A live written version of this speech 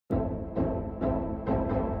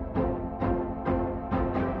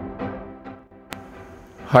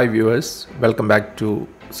Hi viewers, welcome back to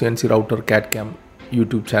CNC Router CAD/CAM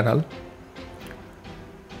YouTube channel.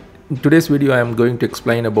 In today's video I am going to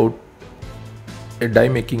explain about a die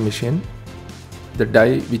making machine, the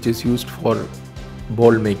die which is used for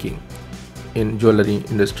ball making in jewelry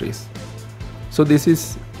industries. So this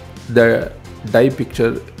is the die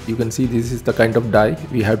picture. You can see this is the kind of die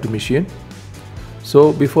we have to machine.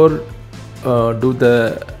 So before do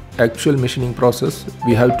the actual machining process,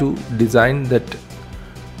 we have to design that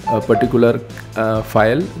a particular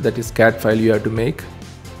file, that is CAD file you have to make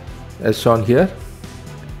as shown here,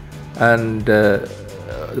 and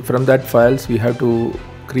from that files we have to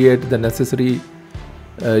create the necessary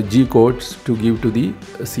G-codes to give to the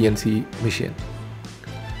CNC machine.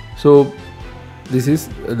 So this is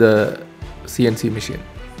the CNC machine.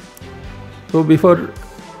 So before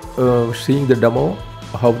seeing the demo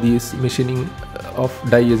how this machining of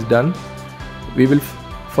die is done, we will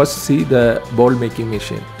first see the ball making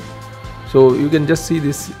machine. So you can just see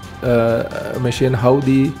this machine, how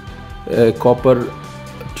the copper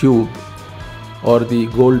tube or the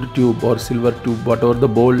gold tube or silver tube, whatever the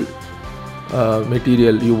ball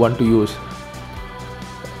material you want to use,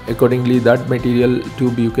 accordingly that material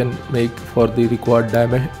tube you can make for the required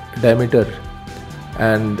diameter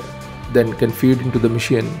and then can feed into the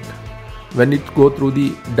machine. When it go through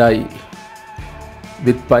the die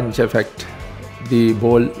with punch effect, the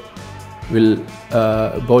ball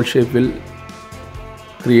shape will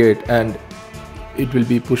create and it will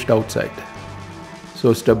be pushed outside,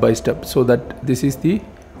 so step by step. So that this is the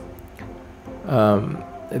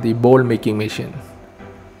ball making machine.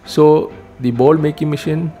 So the ball making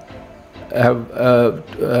machine have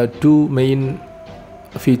two main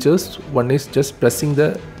features. One is just pressing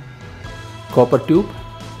the copper tube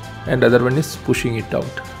and other one is pushing it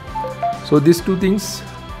out. So these two things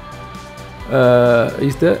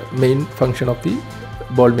is the main function of the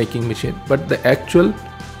ball making machine, but the actual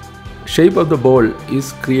shape of the ball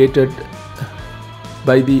is created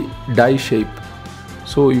by the die shape.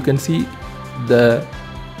 So you can see the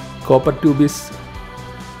copper tube is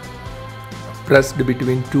pressed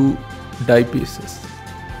between two die pieces.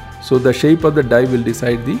 So the shape of the die will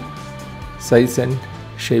decide the size and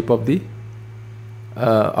shape of the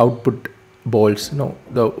output balls,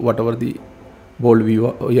 whatever the ball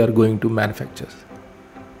we are going to manufacture.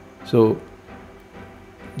 So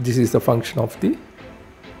this is the function of the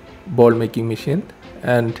ball making machine,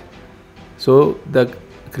 and so the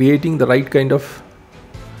creating the right kind of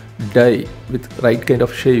die with right kind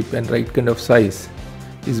of shape and right kind of size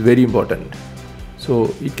is very important.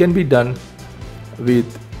 So it can be done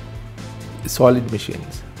with solid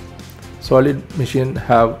machines. Solid machine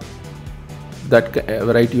have that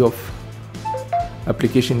variety of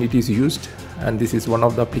application it is used, and this is one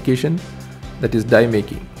of the application, that is die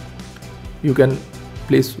making. You can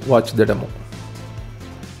please watch the demo.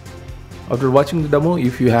 After watching the demo,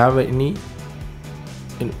 if you have any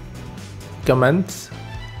comments,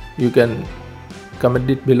 you can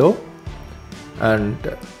comment it below,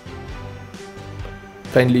 and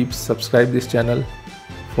kindly subscribe this channel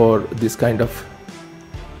for this kind of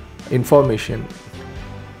information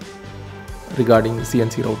regarding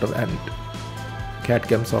CNC router and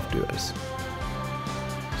CAD/CAM softwares.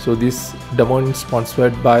 So this demo is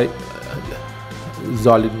sponsored by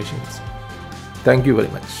Solid Machines. Thank you very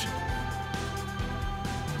much.